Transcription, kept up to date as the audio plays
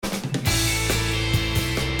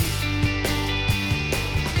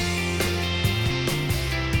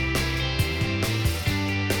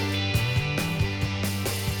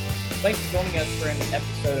thanks for joining us for an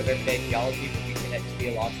episode of Everyday Theology, where we connect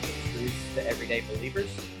theological truths to everyday believers.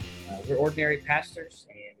 We're ordinary pastors,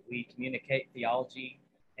 and we communicate theology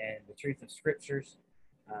and the truth of scriptures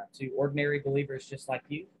to ordinary believers just like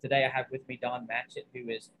you. Today, I have with me Don Matchett, who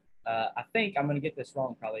is, I think I'm going to get this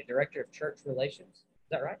wrong probably, Director of Church Relations. Is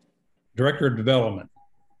that right? Director of Development.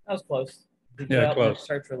 That was close. Yeah, close.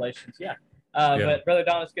 Church Relations, yeah. Yeah. But Brother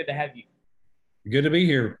Don, it's good to have you. Good to be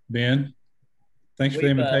here, Ben. Thanks for the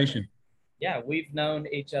invitation. Yeah, we've known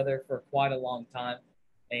each other for quite a long time,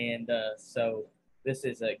 and so this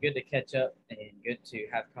is good to catch up and good to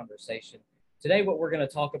have conversation. Today, what we're going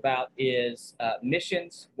to talk about is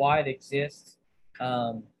missions, why it exists,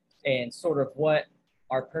 and sort of what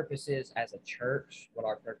our purpose is as a church, what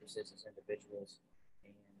our purpose is as individuals,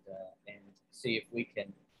 and see if we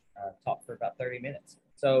can talk for about 30 minutes.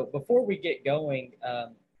 So before we get going,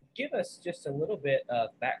 give us just a little bit of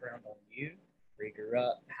background on you, where you grew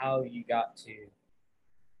up, how you got to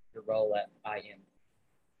your role at IM.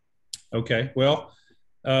 Okay, well,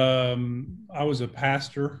 I was a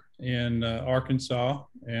pastor in Arkansas,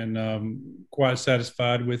 and quite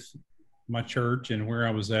satisfied with my church and where I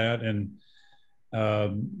was at. And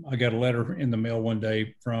I got a letter in the mail one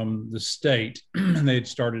day from the state, and they had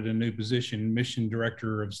started a new position, mission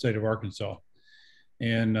director of the state of Arkansas.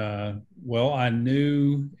 And well, I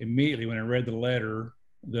knew immediately when I read the letter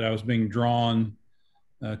that I was being drawn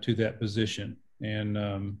to that position. And,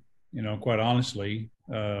 quite honestly,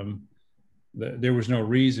 there was no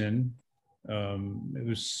reason. It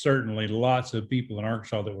was certainly lots of people in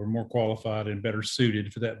Arkansas that were more qualified and better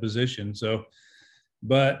suited for that position.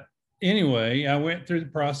 But anyway, I went through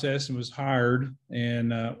the process and was hired,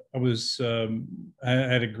 and I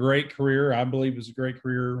had a great career. I believe it was a great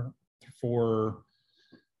career for,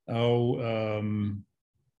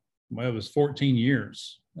 it was 14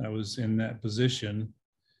 years I was in that position.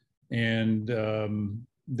 And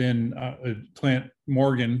then Clint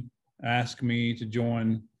Morgan asked me to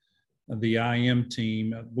join the IM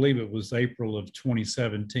team. I believe it was April of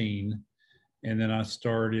 2017. And then I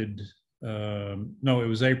started, it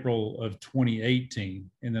was April of 2018.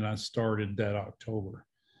 And then I started that October.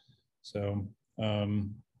 So,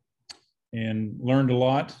 and learned a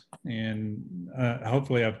lot, and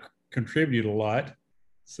hopefully I've contributed a lot.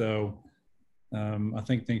 So I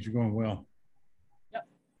think things are going well. Yep.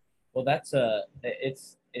 Well, that's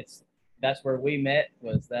that's where we met,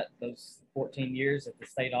 was those 14 years at the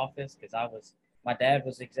state office, because my dad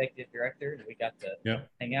was executive director, and we got to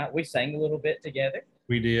hang out. We sang a little bit together.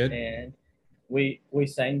 We did. And we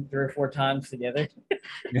sang 3 or 4 times together.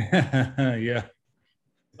 Yeah.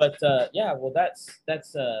 But well,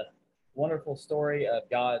 that's a wonderful story of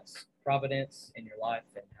God's providence in your life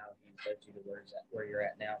and how He led you to where you're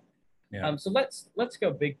at now. Yeah. So let's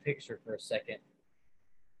go big picture for a second.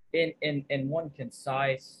 In one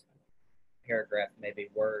concise paragraph, maybe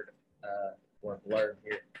word or blurb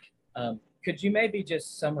here, could you maybe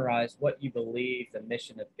just summarize what you believe the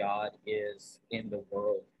mission of God is in the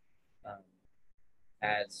world,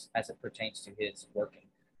 as it pertains to His working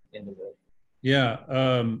in the world? Yeah.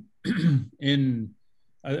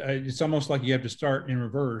 It's almost like you have to start in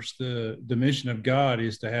reverse. The mission of God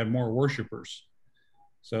is to have more worshipers,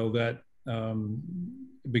 so that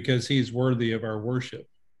because He's worthy of our worship.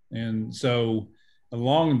 And so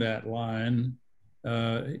along that line,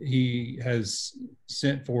 He has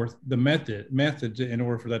sent forth the method in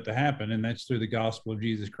order for that to happen, and that's through the gospel of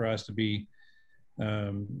Jesus Christ to be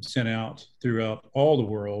sent out throughout all the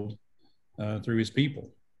world through His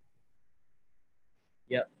people.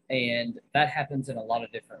 Yep, and that happens in a lot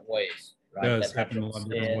of different ways, right? It does happen in a lot of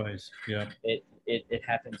different ways. Yeah. It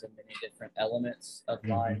happens in many different elements of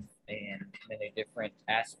life and many different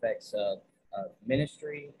aspects of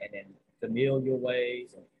ministry, and in familial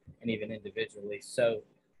ways, and even individually. So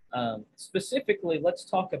specifically, let's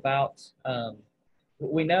talk about,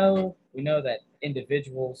 we know that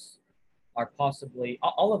individuals are possibly,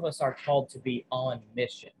 all of us are called to be on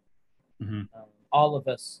mission. All of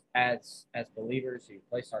us as believers who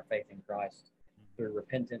place our faith in Christ through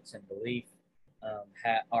repentance and belief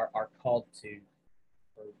are called to,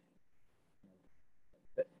 for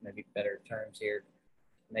maybe better terms here,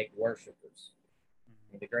 make worshipers.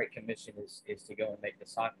 I mean, the Great Commission is to go and make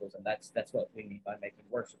disciples, and that's what we mean by making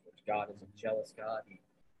worshipers. God is a jealous God.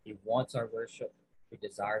 He wants our worship. He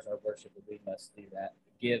desires our worship, and we must do that,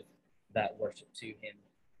 give that worship to Him.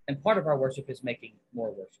 And part of our worship is making more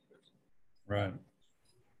worshipers. Right.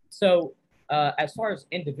 So as far as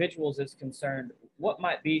individuals is concerned, what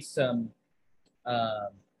might be some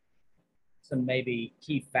maybe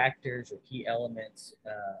key factors or key elements,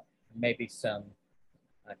 maybe some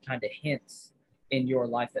kind of hints in your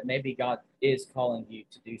life that maybe God is calling you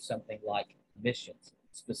to do something like missions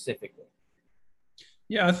specifically?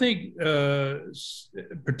 Yeah, I think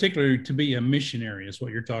particularly to be a missionary is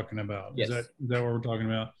what you're talking about. Yes. Is that what we're talking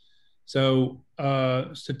about? So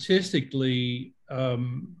statistically,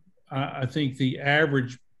 I think the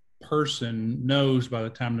average person knows by the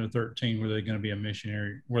time they're 13 whether they're going to be a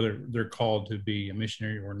missionary, whether they're called to be a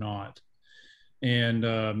missionary or not.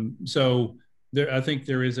 And so I think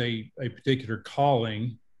there is a particular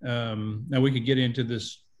calling. Now we could get into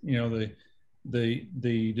this,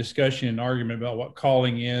 the discussion and argument about what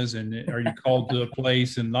calling is and are you called to a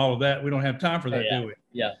place and all of that. We don't have time for that, Yeah. do we?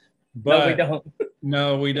 Yeah. But no, we don't.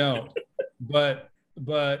 No, we don't.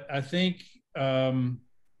 But I think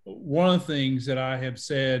one of the things that I have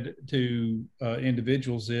said to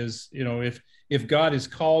individuals is, if God has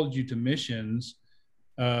called you to missions,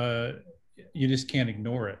 you just can't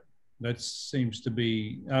ignore it. That seems to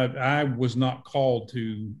be. I was not called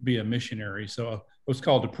to be a missionary, so I was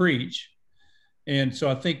called to preach. And so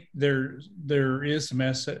I think there is some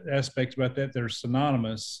aspects about that that are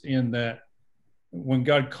synonymous in that when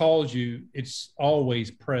God calls you, it's always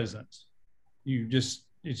present.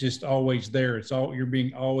 It's just always there. You're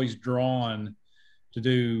being always drawn to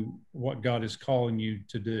do what God is calling you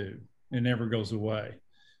to do. It never goes away.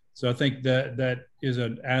 So I think that is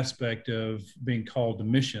an aspect of being called to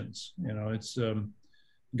missions. It's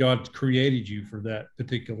God created you for that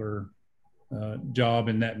particular job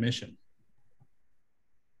and that mission.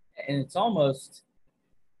 And it's almost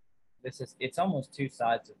two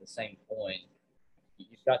sides of the same coin.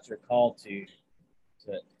 You've got your call to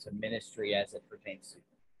ministry as it pertains to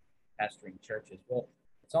pastoring churches. Well,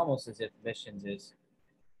 it's almost as if missions is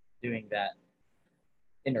doing that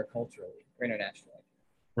interculturally or internationally.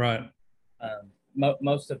 Right.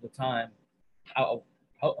 Most of the time,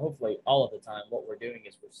 hopefully all of the time, what we're doing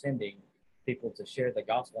is we're sending people to share the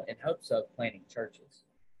gospel in hopes of planting churches.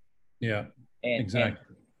 Yeah, exactly.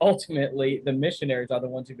 And ultimately, the missionaries are the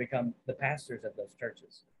ones who become the pastors of those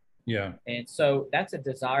churches. Yeah. And so that's a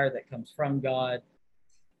desire that comes from God.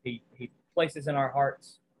 He places in our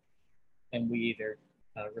hearts, and we either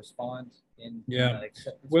respond in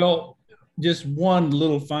acceptance. Well, just one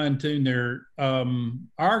little fine tune there.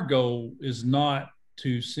 Our goal is not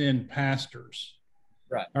to send pastors.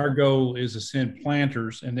 Right. Our goal is to send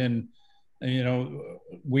planters, and then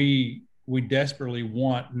we desperately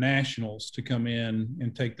want nationals to come in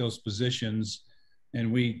and take those positions,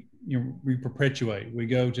 and we perpetuate. We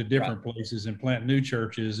go to different places and plant new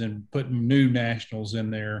churches and put new nationals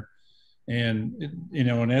in there. And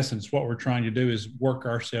in essence, what we're trying to do is work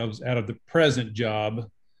ourselves out of the present job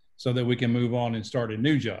so that we can move on and start a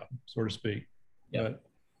new job, so to speak. Yep.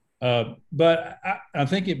 But I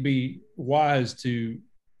think it'd be wise to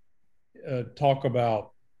talk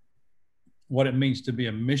about what it means to be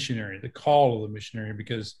a missionary, the call of the missionary,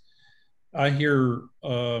 because I've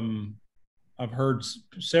heard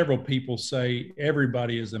several people say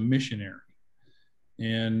everybody is a missionary,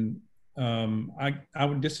 and I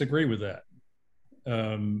would disagree with that.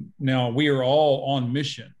 Now, we are all on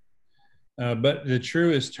mission, but the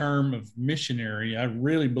truest term of missionary, I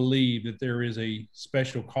really believe that there is a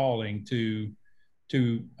special calling to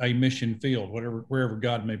a mission field, wherever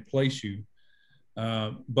God may place you.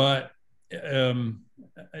 But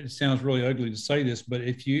it sounds really ugly to say this, but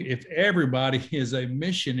if everybody is a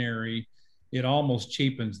missionary, it almost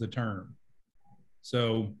cheapens the term.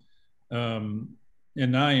 So,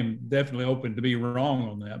 and I am definitely open to be wrong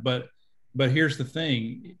on that. But here's the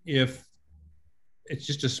thing: if it's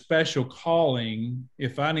just a special calling,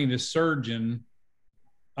 if I need a surgeon,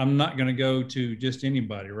 I'm not going to go to just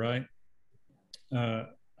anybody, right?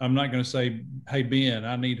 I'm not going to say, "Hey, Ben,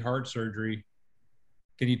 I need heart surgery.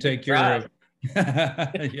 Can you take care of?"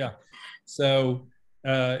 Yeah. So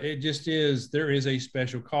it just is. There is a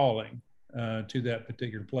special calling to that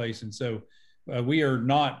particular place, and so we are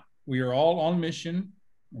all on mission.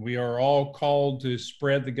 We are all called to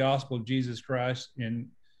spread the gospel of Jesus Christ in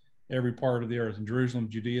every part of the earth, in Jerusalem,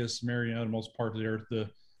 Judea, Samaria, and uttermost part of the earth.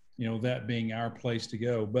 That being our place to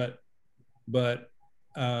go. But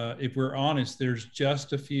if we're honest, there's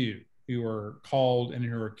just a few who are called and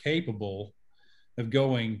who are capable of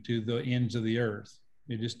going to the ends of the earth.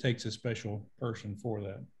 It just takes a special person for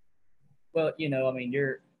that. Well,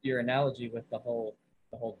 your analogy with the whole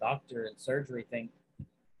doctor and surgery thing,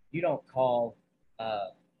 you don't call a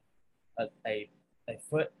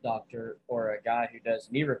foot doctor or a guy who does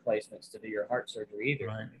knee replacements to do your heart surgery either,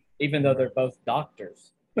 right. Even though they're both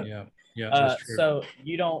doctors. Yeah, that's true. So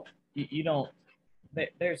you don't.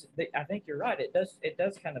 I think you're right. It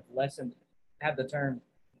does kind of have the term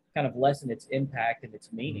kind of lessen its impact and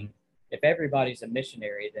its meaning if everybody's a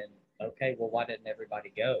missionary, then okay, well, why didn't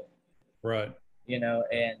everybody go? Right.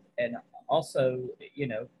 And also,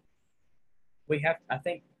 we have. I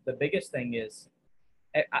think the biggest thing is,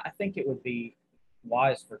 I think it would be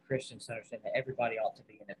wise for Christians to understand that everybody ought to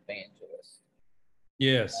be an evangelist.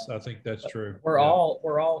 Yes, I think that's true. We're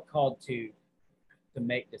all called to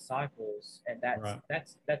make disciples, and Right.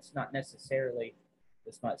 that's not necessarily.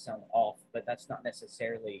 This might sound off, but that's not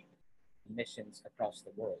necessarily missions across the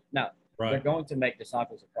world. Now, they're Right. going to make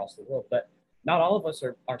disciples across the world, but not all of us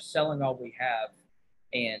are selling all we have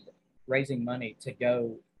and raising money to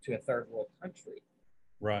go to a third world country.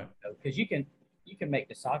 Right. Because you can make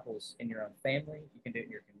disciples in your own family, you can do it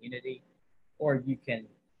in your community, or you can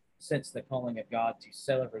sense the calling of God to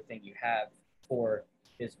sell everything you have for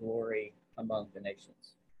His glory among the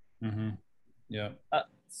nations. Mm-hmm. Yeah.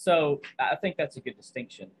 So I think that's a good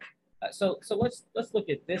distinction. So let's look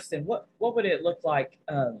at this and what would it look like?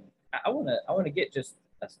 I want to get just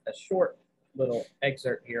a short little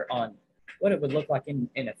excerpt here on what it would look like in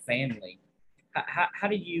a family. How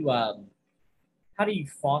do you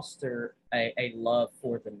foster a love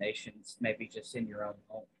for the nations, maybe just in your own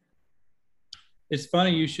home? It's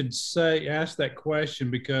funny you should ask that question,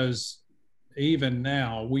 because even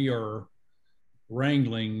now we are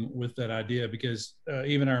wrangling with that idea, because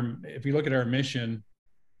if you look at our mission,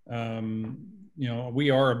 we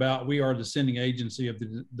are the sending agency of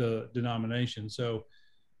the denomination. So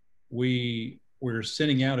we're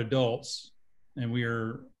sending out adults, and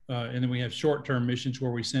and then we have short-term missions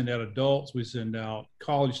where we send out adults, we send out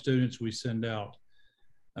college students, we send out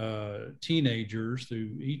teenagers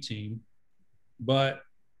through E-Team. But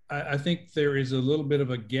I think there is a little bit of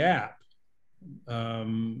a gap.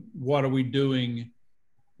 What are we doing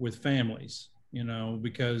with families?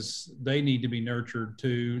 Because they need to be nurtured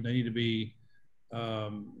too. They need to be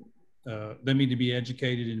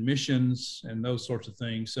educated in missions and those sorts of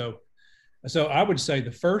things. So I would say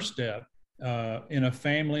the first step in a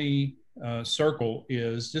family circle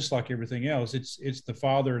is just like everything else. It's the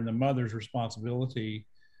father and the mother's responsibility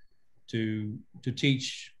to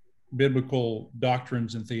teach biblical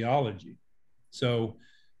doctrines and theology. So,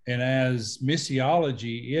 and as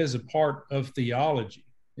missiology is a part of theology,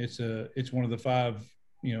 it's one of the five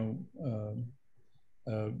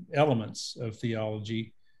elements of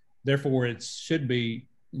theology. Therefore, it should be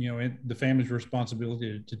the family's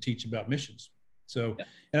responsibility to teach about missions. So,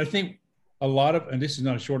 and I think a lot of, and this is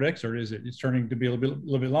not a short excerpt, is it? It's turning to be a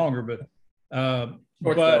little bit longer, but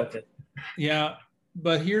yeah.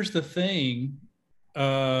 But here's the thing.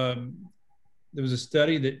 There was a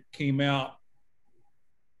study that came out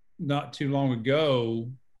not too long ago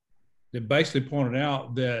that basically pointed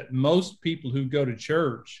out that most people who go to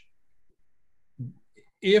church,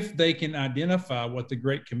 if they can identify what the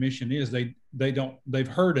Great Commission is, they've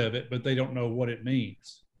heard of it, but they don't know what it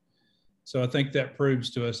means. So I think that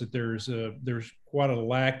proves to us that there's quite a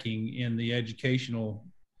lacking in the educational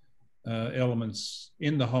elements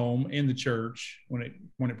in the home, in the church, when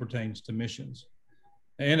it pertains to missions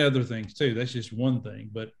and other things too. That's just one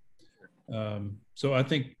thing. But so I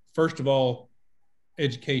think, first of all,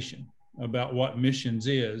 education about what missions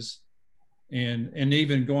is, and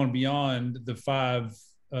even going beyond the five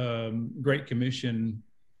Great Commission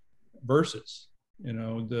verses.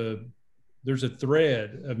 There's a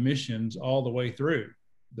thread of missions all the way through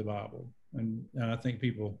the Bible, and I think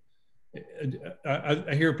people.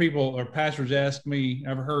 I hear people or pastors ask me.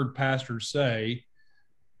 I've heard pastors say,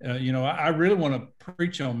 I really want to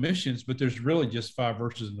preach on missions, but there's really just 5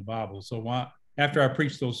 verses in the Bible. So why, after I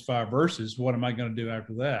preach those 5 verses, what am I going to do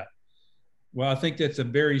after that? Well, I think that's a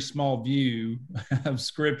very small view of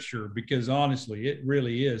Scripture, because honestly, it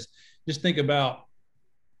really is. Just think about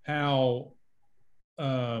how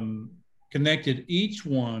connected each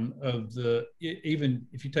one of even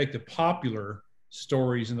if you take the popular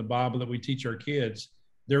stories in the Bible that we teach our kids,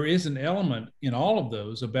 there is an element in all of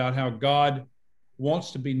those about how God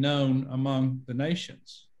wants to be known among the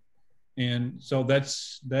nations. And so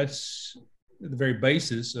that's the very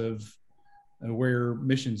basis of where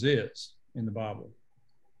missions is in the Bible.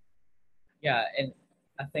 Yeah, and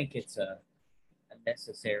I think it's a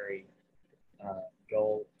necessary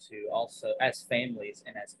goal to also, as families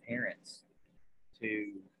and as parents,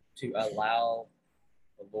 to allow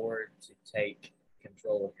the Lord to take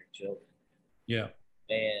control of your children. Yeah,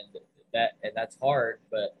 and that's hard,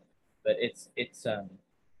 but it's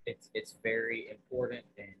very important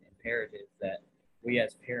and imperative that we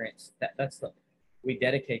as parents we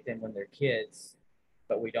dedicate them when they're kids,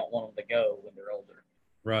 but we don't want them to go when they're older.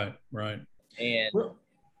 Right. And Well,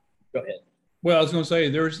 go ahead. Well, I was going to say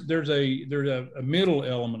there's a middle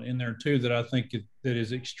element in there too that I think that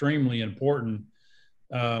is extremely important.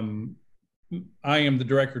 Um, I am the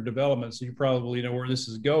director of development, so you probably know where this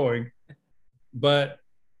is going. But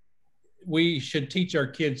we should teach our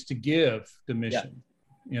kids to give to mission.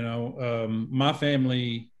 Yeah. My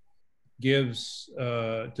family gives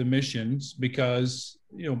to missions because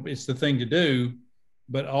it's the thing to do.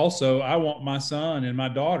 But also, I want my son and my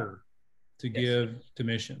daughter to give to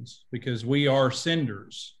missions because we are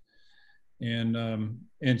senders, and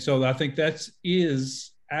so I think that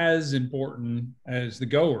is as important as the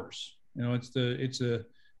goers. It's a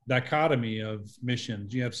dichotomy of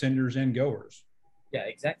missions. You have senders and goers. Yeah,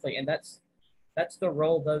 exactly, and that's the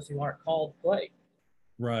role those who aren't called play.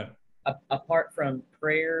 Right. Apart from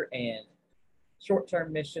prayer and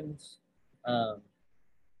short-term missions, the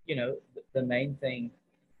main thing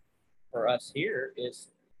for us here is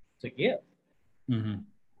to give. Mm-hmm.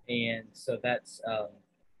 And so that's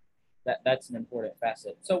an important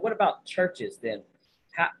facet. So what about churches then?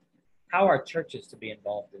 How are churches to be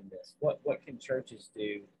involved in this? What can churches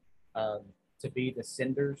do to be the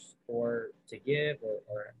senders or to give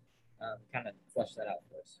or kind of flesh that out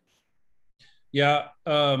for us? Yeah,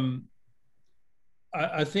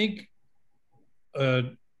 I think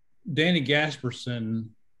Danny Gasperson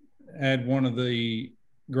had one of the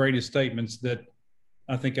greatest statements that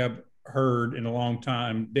I think I've heard in a long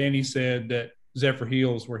time. Danny said that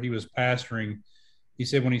Zephyrhills, where he was pastoring, he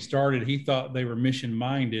said when he started, he thought they were mission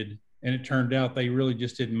minded, and it turned out they really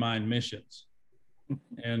just didn't mind missions.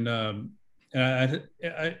 And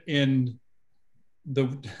in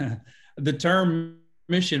the term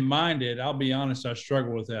mission minded, I'll be honest, I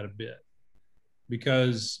struggle with that a bit,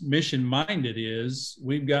 because mission minded is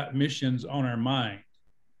we've got missions on our mind.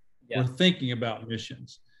 Yeah. We're thinking about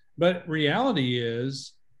missions, but reality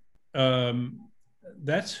is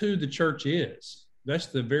that's who the church is. That's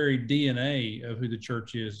the very DNA of who the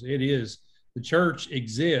church is. It is, the church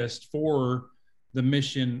exists for the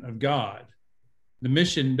mission of God. The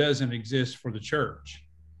mission doesn't exist for the church.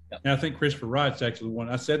 Yep. And I think Christopher Wright's actually the one.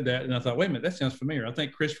 I said that and I thought, wait a minute, that sounds familiar. I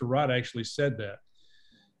think Christopher Wright actually said that.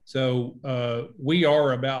 So we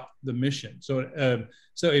are about the mission. So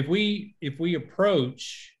if we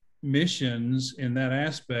approach missions in that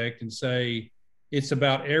aspect and say it's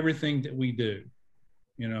about everything that we do,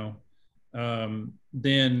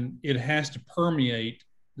 then it has to permeate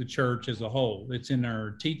the church as a whole. It's in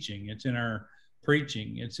our teaching, it's in our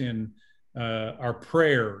preaching, it's in our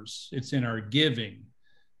prayers, it's in our giving,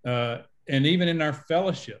 and even in our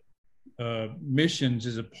fellowship. Missions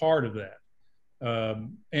is a part of that.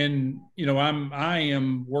 And I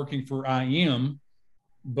am working for IM,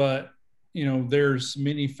 but there's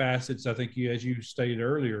many facets, I think, as you stated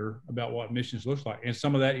earlier, about what missions looks like, and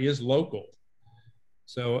some of that is local.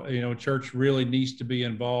 So church really needs to be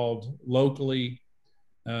involved locally,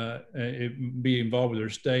 be involved with their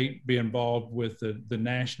state, be involved with the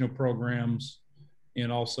national programs,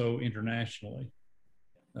 and also internationally.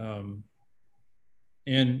 And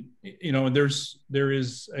there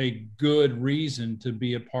is a good reason to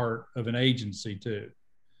be a part of an agency too.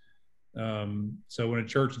 So when a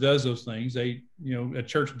church does those things, a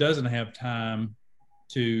church doesn't have time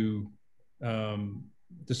to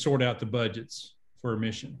sort out the budgets for a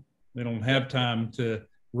mission. They don't have time to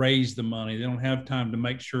raise the money. They don't have time to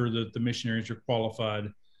make sure that the missionaries are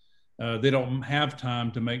qualified. They don't have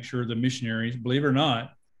time to make sure the missionaries, believe it or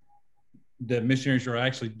not, the missionaries are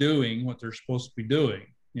actually doing what they're supposed to be doing,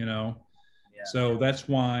 Yeah. So that's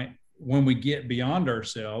why when we get beyond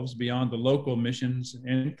ourselves, beyond the local missions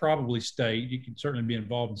and probably state, you can certainly be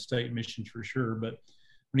involved in state missions for sure. But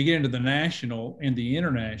when you get into the national and the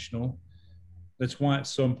international, that's why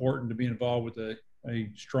it's so important to be involved with a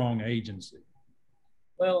strong agency.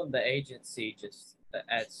 Well, the agency just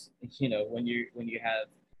as when you have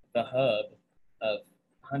the hub of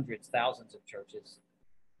hundreds, thousands of churches,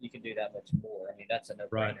 you can do that much more. I mean, that's a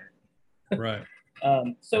no-brainer. Right.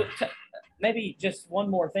 So maybe just one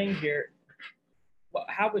more thing here.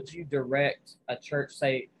 How would you direct a church,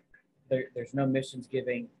 say there's no missions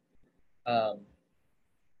giving, that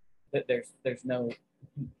there's no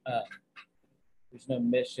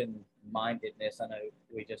mission mindedness. I know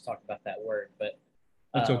we just talked about that word, but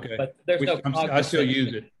that's okay. But there's I still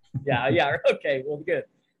use it. Yeah. Okay. Well, good.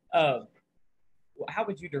 How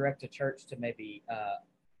would you direct a church to maybe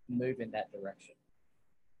move in that direction?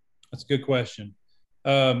 That's a good question.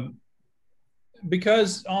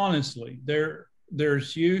 Because honestly,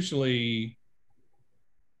 there's usually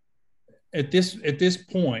at this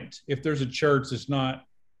point, if there's a church that's not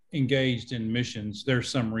engaged in missions, there's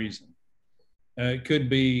some reason. It could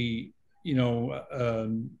be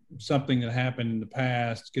something that happened in the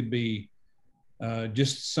past. Could be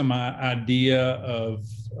just some idea of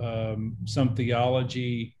some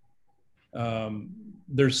theology.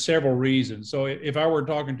 There's several reasons. So if I were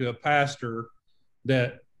talking to a pastor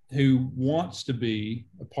who wants to be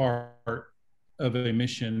a part of a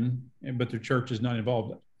mission, but their church is not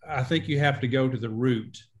involved, I think you have to go to the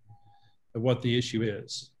root of what the issue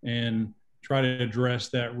is and try to address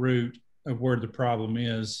that root of where the problem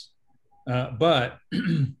is. But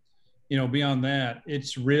beyond that,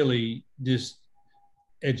 it's really just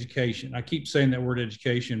education. I keep saying that word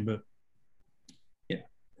education, but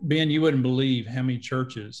Ben, you wouldn't believe how many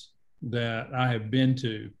churches that I have been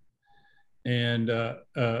to and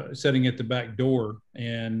sitting at the back door,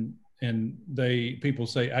 and people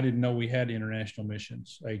say, I didn't know we had international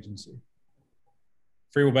missions agency.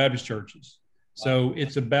 Free Will Baptist churches. So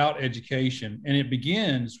it's about education, and it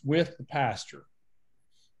begins with the pastor.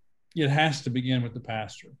 It has to begin with the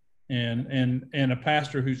pastor, and a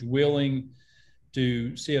pastor who's willing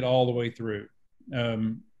to see it all the way through.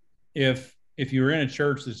 If you're in a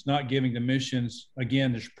church that's not giving to missions,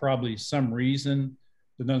 again, there's probably some reason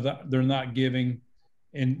that they're not giving,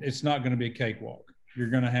 and it's not going to be a cakewalk. You're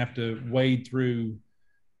going to have to wade through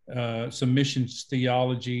some missions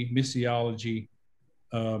theology, missiology,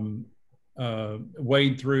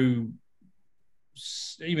 wade through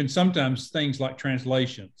even sometimes things like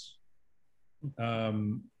translations,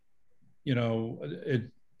 and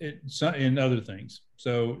other things.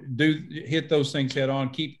 So hit those things head on,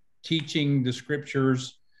 keep teaching the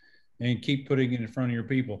scriptures and keep putting it in front of your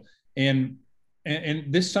people. And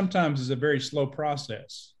this sometimes is a very slow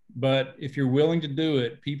process, but if you're willing to do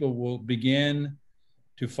it, people will begin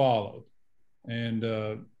to follow. And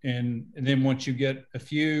then once you get a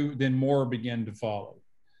few, then more begin to follow.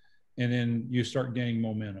 And then you start gaining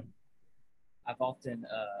momentum. I've often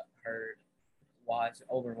heard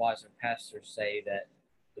older, wiser pastors say that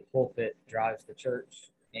the pulpit drives the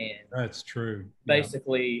church. And that's true.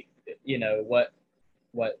 Basically, what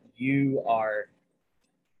you are,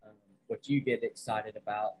 what you get excited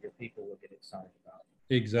about, your people will get excited about.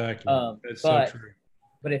 Exactly. That's so true.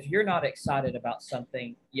 But if you're not excited about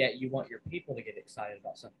something, yet you want your people to get excited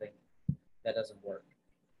about something, that doesn't work.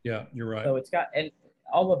 Yeah, you're right. So and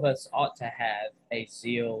all of us ought to have a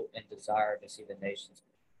zeal and desire to see the nations,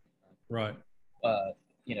 right?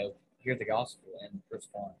 Hear the gospel and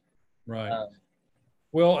respond. Right.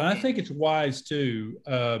 Well, and I think it's wise too.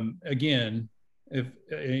 Again, if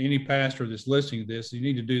any pastor that's listening to this, you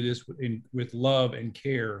need to do this with love and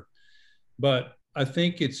care. But I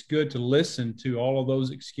think it's good to listen to all of those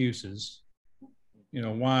excuses,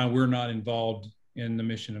 why we're not involved in the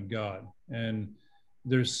mission of God. And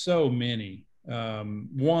there's so many.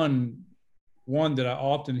 One that I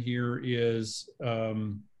often hear is,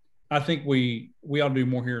 I think we ought to do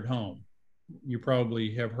more here at home. You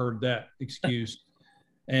probably have heard that excuse.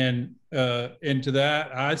 And to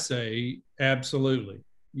that, I say, absolutely.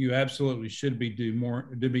 You absolutely should be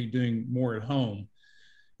doing more at home.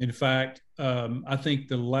 In fact, I think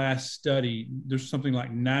the last study, there's something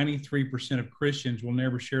like 93% of Christians will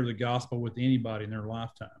never share the gospel with anybody in their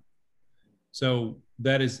lifetime. So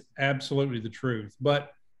that is absolutely the truth.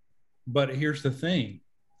 But here's the thing.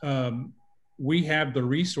 We have the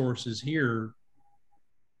resources here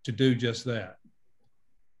to do just that.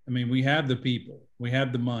 I mean, we have the people, we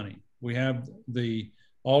have the money, we have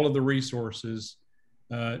all of the resources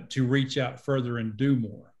to reach out further and do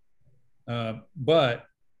more. But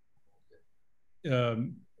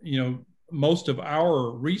most of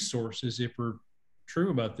our resources, if we're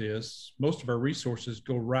true about this, most of our resources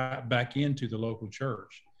go right back into the local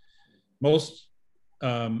church.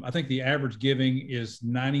 I think the average giving is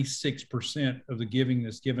 96% of the giving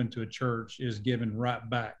that's given to a church is given right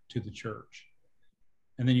back to the church.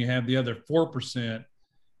 And then you have the other 4%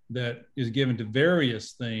 that is given to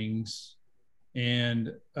various things.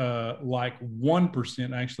 And like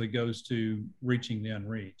 1% actually goes to reaching the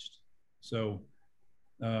unreached. So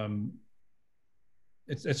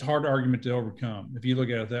it's a hard argument to overcome if you look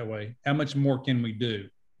at it that way. How much more can we do?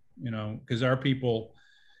 Because our people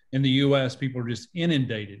in the U.S., people are just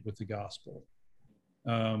inundated with the gospel.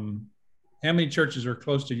 How many churches are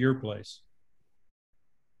close to your place?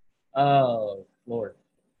 Oh, Lord.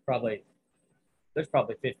 There's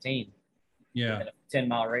probably 15. Yeah. In a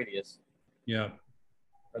 10-mile radius. Yeah.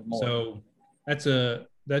 Or more. So that's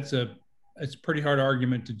a pretty hard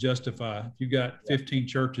argument to justify. If you've got 15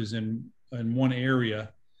 churches in one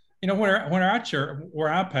area, where I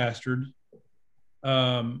pastored,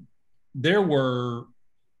 there were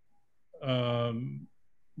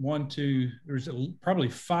there's probably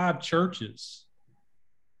 5 churches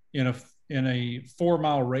in a in a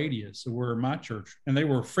 4-mile radius of where my church, and they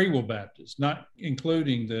were Free Will Baptists, not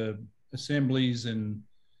including the Assemblies and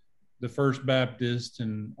the First Baptist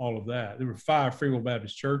and all of that. There were 5 Free Will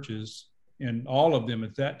Baptist churches, and all of them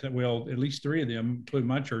at that time, well, at least 3 of them, including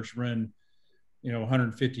my church, run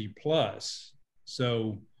 150 plus.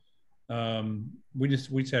 So we just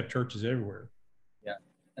have churches everywhere. Yeah,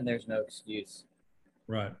 and there's no excuse.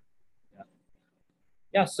 Right.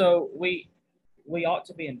 Yeah. So we ought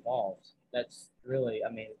to be involved. That's really,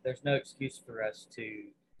 there's no excuse for us to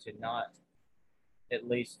not at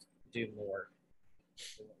least do more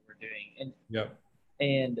than what we're doing. And yep.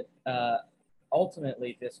 And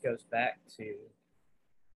ultimately, this goes back to: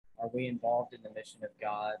 are we involved in the mission of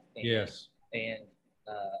God? And, yes. And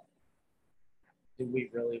do we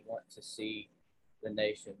really want to see the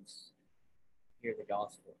nations hear the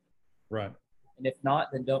gospel? Right. And if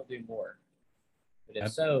not, then don't do more. But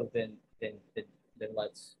if so, then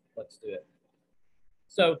let's do it.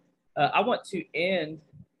 So I want to end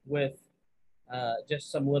with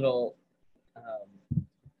just some little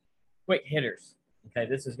quick hitters. Okay,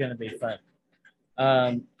 this is going to be fun.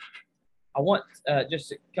 I want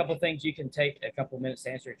just a couple things you can take a couple minutes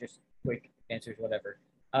to answer, just quick answers, whatever.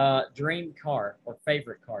 Dream car or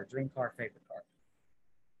favorite car? Dream car, favorite car?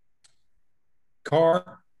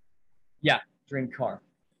 Car? Yeah, dream car.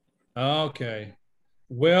 Okay.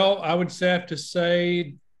 Well, I would have to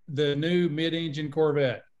say the new mid-engine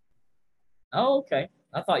Corvette. Oh, okay.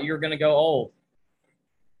 I thought you were going to go old.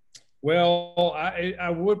 Well, I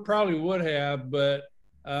would have, but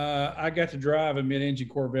I got to drive a mid-engine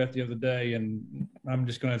Corvette the other day, and I'm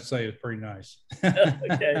just going to say it's pretty nice.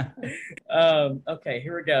 Okay. Okay,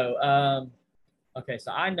 here we go. Okay,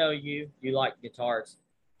 so I know you like guitars.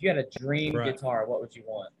 If you had a dream guitar, what would you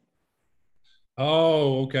want?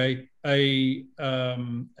 Oh, okay. A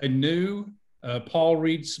new Paul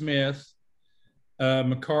Reed Smith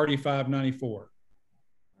McCarty 594.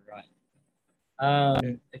 All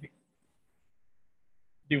right.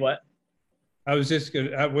 Do what? I was just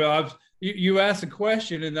gonna. You asked a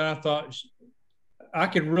question, and then I thought I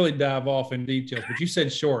could really dive off in details, but you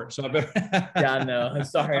said short, so I better. Yeah, I know. I'm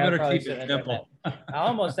sorry. I better keep it simple. I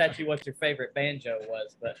almost asked you what your favorite banjo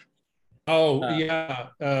was, but.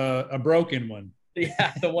 A broken one.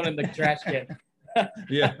 Yeah, the one in the trash can.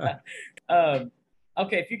 Yeah.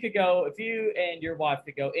 Okay, if you and your wife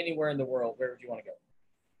could go anywhere in the world, where would you want to go?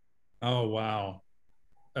 Oh wow.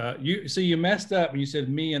 You messed up when you said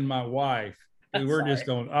me and my wife. We're just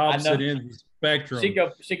on opposite ends of the spectrum.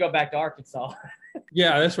 She'd go back to Arkansas.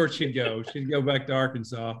 Yeah, that's where she'd go. She'd go back to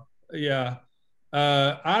Arkansas. Yeah.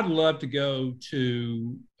 I'd love to go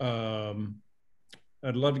to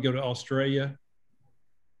Australia.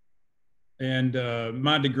 And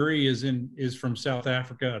my degree is from South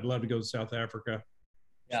Africa. I'd love to go to South Africa.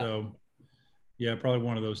 Yeah. So yeah, probably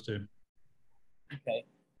one of those two. Okay.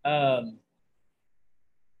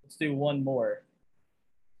 Let's do one more.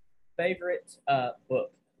 Favorite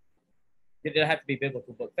book? It doesn't have to be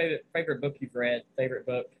biblical book. Favorite book you've read? Favorite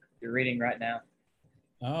book you're reading right now?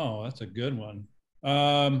 Oh, that's a good one.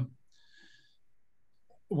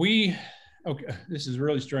 Okay, this is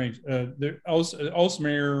really strange.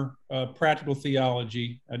 Olsemeyer, Practical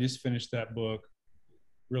Theology. I just finished that book.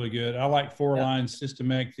 Really good. I like Four Lines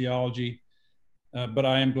Systematic Theology, but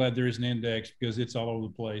I am glad there is an index because it's all over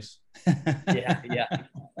the place. Yeah.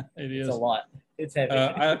 It is. It's a lot. It's heavy.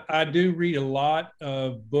 I do read a lot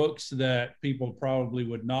of books that people probably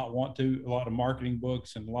would not want to. A lot of marketing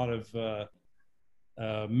books and a lot of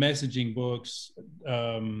messaging books.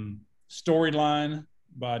 Storyline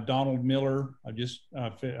by Donald Miller.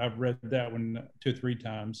 I've read that one 2 or 3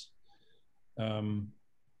 times.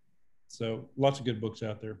 So lots of good books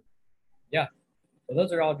out there. Yeah. Well,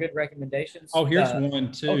 those are all good recommendations. Oh, here's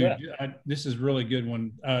one too. This is a really good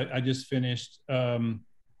one. I just finished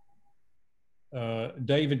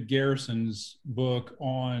David Garrison's book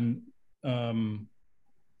on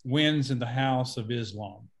Wins in the House of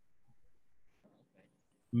Islam.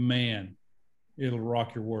 Man, it'll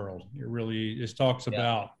rock your world. It really just talks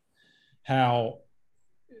about how,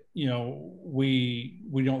 we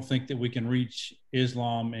don't think that we can reach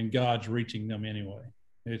Islam, and God's reaching them anyway.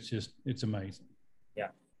 It's amazing. Yeah.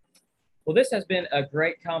 Well, this has been a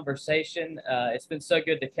great conversation. It's been so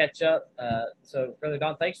good to catch up. So Brother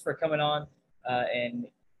Don, thanks for coming on and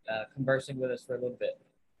conversing with us for a little bit.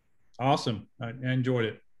 Awesome. I enjoyed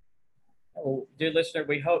it. Well, dear listener,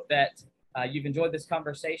 we hope that you've enjoyed this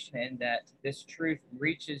conversation and that this truth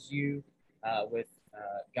reaches you with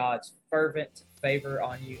God's fervent favor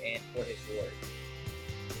on you and for his glory.